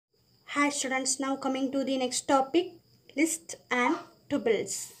Hi students, now coming to the next topic, list and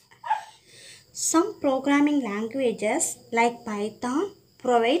tuples. Some programming languages like Python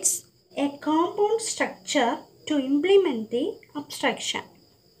provides a compound structure to implement the abstraction.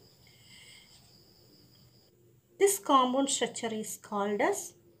 This compound structure is called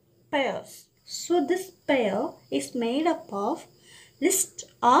as pairs. So this pair is made up of list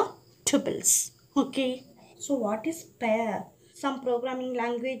or tuples. Okay. So what is pair? Some programming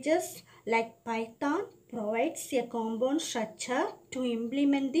languages like Python provides a compound structure to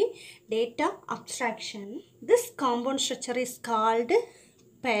implement the data abstraction. This compound structure is called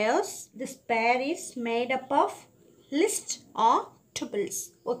pairs. This pair is made up of list or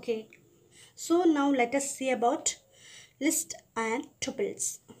tuples. Okay. So now let us see about list and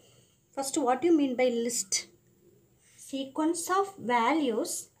tuples. First, what do you mean by list? Sequence of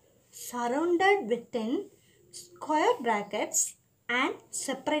values surrounded within square brackets and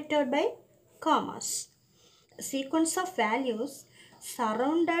separated by commas. Sequence of values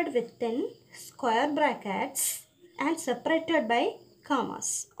surrounded within square brackets and separated by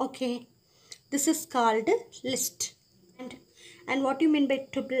commas. Okay, this is called list. And what do you mean by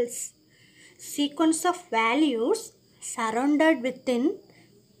tuples? Sequence of values surrounded within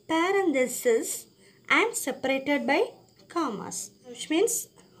parentheses and separated by commas, which means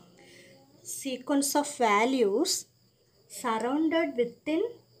sequence of values surrounded within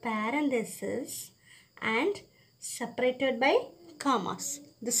parentheses and separated by commas.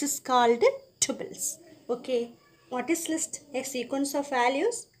 This is called tuples. Okay, what is list? A sequence of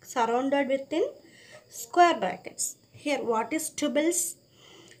values surrounded within square brackets. Here, what is tuples?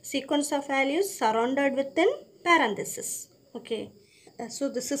 Sequence of values surrounded within parentheses. Okay, so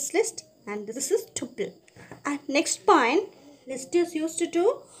this is list and this is tuple. And next point, list is used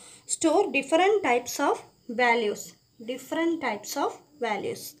to store different types of values.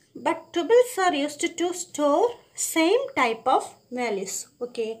 But tuples are used to store same type of values.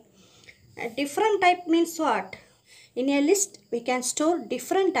 Okay, a different type means what? In a list, we can store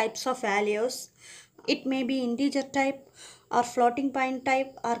different types of values. It may be integer type or floating point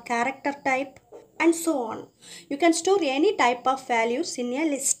type or character type and so on. You can store any type of values in a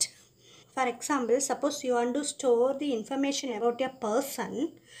list. For example, suppose you want to store the information about a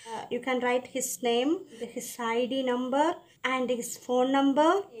person. You can write his name, his ID number and his phone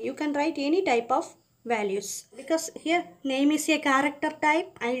number. You can write any type of values because here name is a character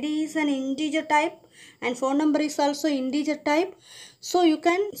type, ID is an integer type and phone number is also integer type. So you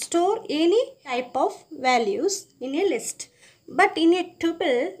can store any type of values in a list. But in a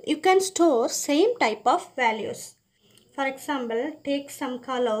tuple, you can store same type of values. For example, take some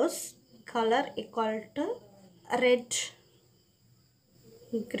colors. Color equal to red,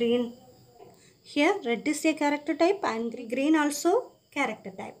 green. Here red is a character type and green also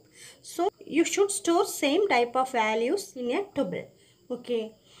character type. So you should store same type of values in a tuple.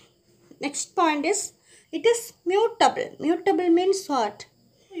 Okay. Next point is it is mutable. Mutable means what?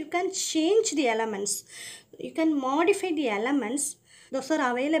 You can change the elements. You can modify the elements. Those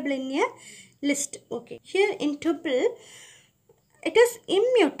are available in a list. Okay. Here in tuple, it is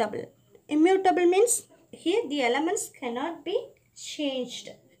immutable. Immutable means here the elements cannot be changed.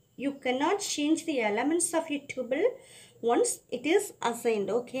 You cannot change the elements of a tuple once it is assigned.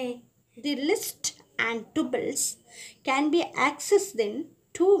 Okay. The list and tuples can be accessed in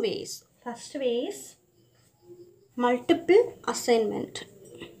two ways. First way is multiple assignment.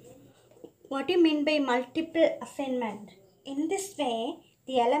 What do you mean by multiple assignment? In this way,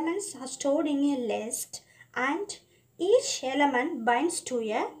 the elements are stored in a list and each element binds to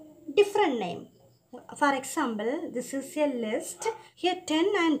a different name. For example, this is a list. Here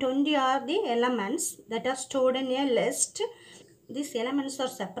 10 and 20 are the elements that are stored in a list. These elements are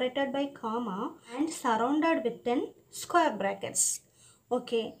separated by comma and surrounded within square brackets.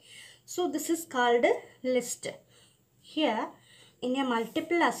 Okay, so this is called list. Here, in a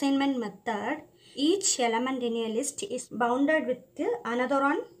multiple assignment method, each element in a list is bounded with another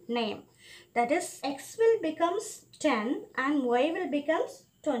one name. That is, x will becomes 10 and y will becomes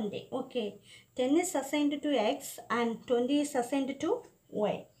 20. Okay, 10 is assigned to x and 20 is assigned to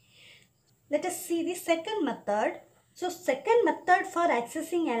y. Let us see the second method. So, second method for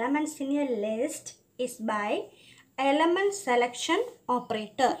accessing elements in a list is by element selection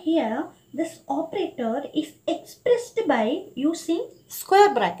operator. Here, this operator is expressed by using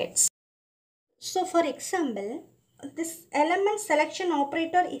square brackets. So, for example, this element selection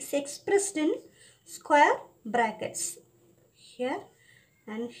operator is expressed in square brackets here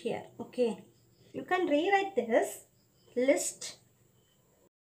and here. Okay, you can rewrite this list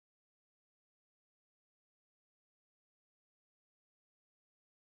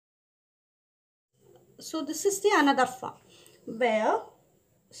So this is the another form where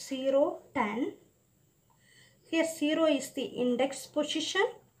 0, 10. Here 0 is the index position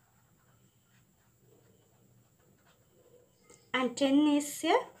and 10 is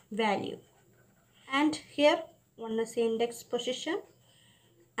a value. And here 1 is the index position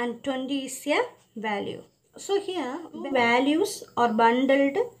and 20 is a value. So here values are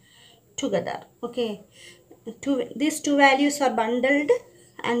bundled together. Okay, these two values are bundled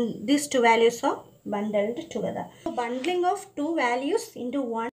and these two values are bundled together. So bundling of two values into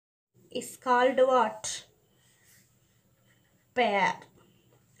one is called what? Pair.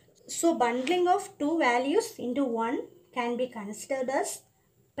 So bundling of two values into one can be considered as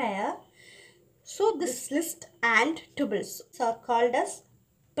pair. So this list and tuples are called as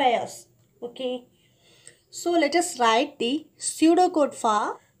pairs. Okay. So let us write the pseudocode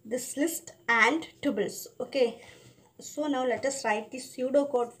for this list and tuples. Okay. So now let us write the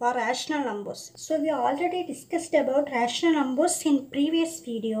pseudocode for rational numbers. So we already discussed about rational numbers in previous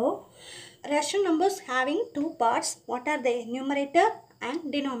video. Rational numbers having two parts. What are they? Numerator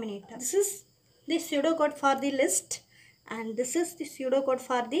and denominator. This is the pseudocode for the list and this is the pseudocode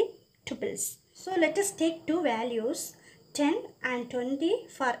for the tuples. So let us take two values 10 and 20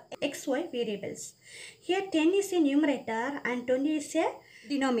 for xy variables. Here 10 is a numerator and 20 is a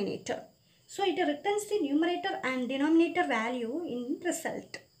denominator. So it returns the numerator and denominator value in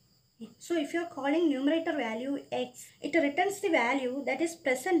result. So if you are calling numerator value x, it returns the value that is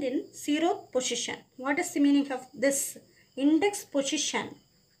present in 0th position. What is the meaning of this? Index position,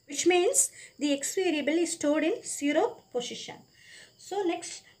 which means the x variable is stored in 0th position. So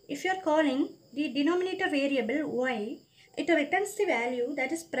next, if you are calling the denominator variable y, it returns the value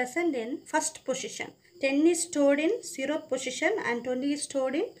that is present in first position. 10 is stored in 0th position and 20 is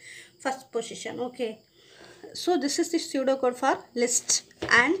stored in first position. Okay. So this is the pseudocode for list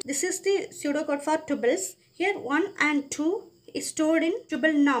and this is the pseudocode for tuples. Here 1 and 2 is stored in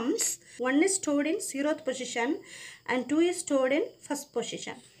tuple nums. 1 is stored in 0th position and 2 is stored in first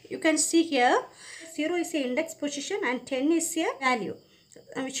position. You can see here 0 is the index position and 10 is a value,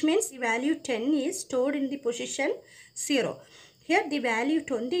 which means the value 10 is stored in the position 0. Here the value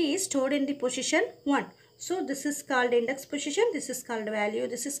 20 is stored in the position 1. So this is called index position, this is called value,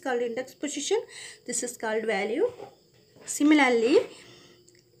 this is called index position, this is called value. Similarly,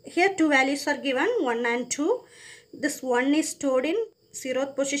 here two values are given 1 and 2. This 1 is stored in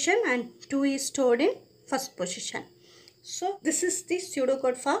 0th position and 2 is stored in first position. So this is the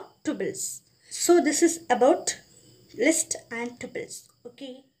pseudocode for tuples. So this is about list and tuples.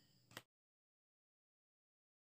 Okay.